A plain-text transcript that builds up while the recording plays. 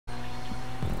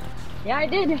Yeah, I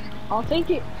did. I'll take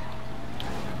it.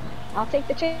 I'll take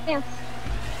the chance.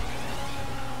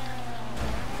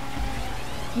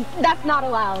 That's not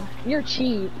allowed. You're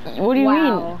cheap. What do you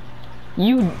Wow. mean?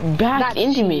 You backed That's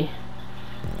into cheap. me.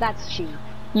 That's cheap.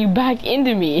 You backed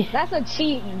into me. That's a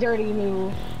cheap, dirty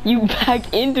move. You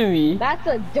backed into me. That's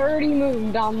a dirty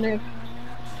move, Dominic.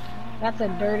 That's a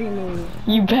dirty move.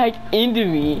 You backed into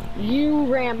me. You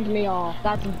rammed me off.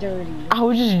 That's dirty. I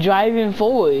was just driving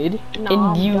forward, No, and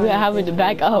I'm you done with having to this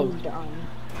back game. up. I'm done.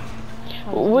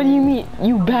 What do you mean?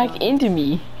 You backed done. into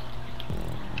me.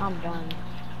 I'm done.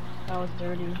 That was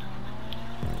dirty.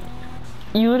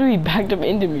 You literally backed up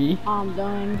into me. I'm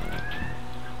done.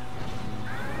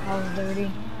 That was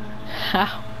dirty.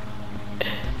 How?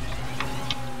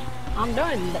 I'm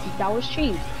done. That was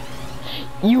cheap.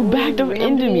 You backed up rammed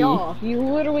into me. Off. You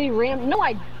literally rammed. No,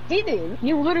 I didn't.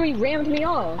 You literally rammed me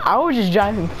off. I was just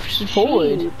driving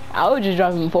forward. Cheap. I was just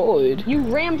driving forward. You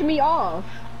rammed me off.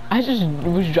 I just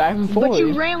was driving forward. But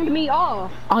you rammed me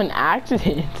off. On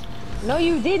accident. No,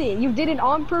 you didn't. You did it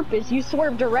on purpose. You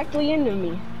swerved directly into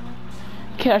me.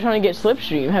 Okay, I was trying to get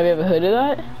Slipstream. Have you ever heard of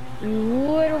that? You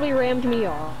literally rammed me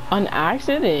off. On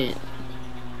accident.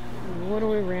 You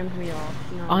literally rammed me off.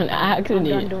 No, On accident.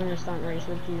 I'm done doing a stunt race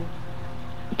with you.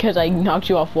 Because I knocked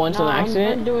you off once No, on I'm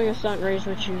accident. doing a stunt race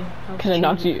with you. Because I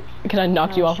knocked you. Because I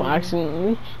knocked you off cheating.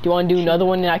 accidentally. Do you want to do another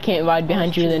one that I can't ride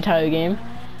behind you the entire game?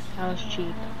 That was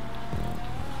cheap.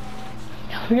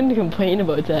 We're gonna complain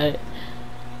about that.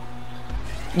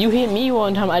 You hit me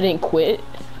one time. I didn't quit.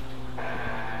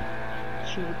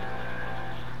 Cheap.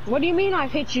 What do you mean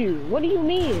I've hit you? What do you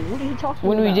mean? What are you talking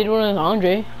When about? we did one with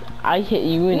Andre, I hit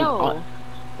you in. No.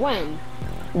 When?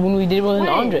 When we did one with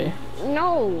When? Andre.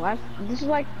 No. This is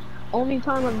like only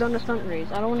time I've done a stunt race.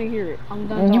 I don't want to hear it. I'm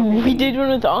done. You, talking. we did one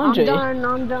with Andre.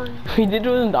 I'm done. We did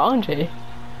one with Andre.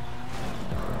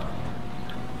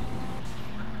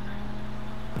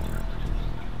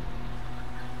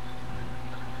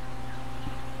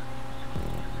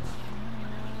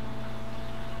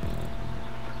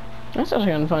 That's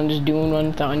actually kind of fun, just doing one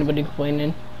without anybody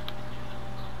complaining.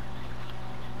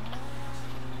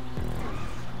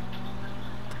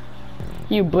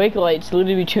 Your brake lights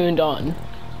literally turned on.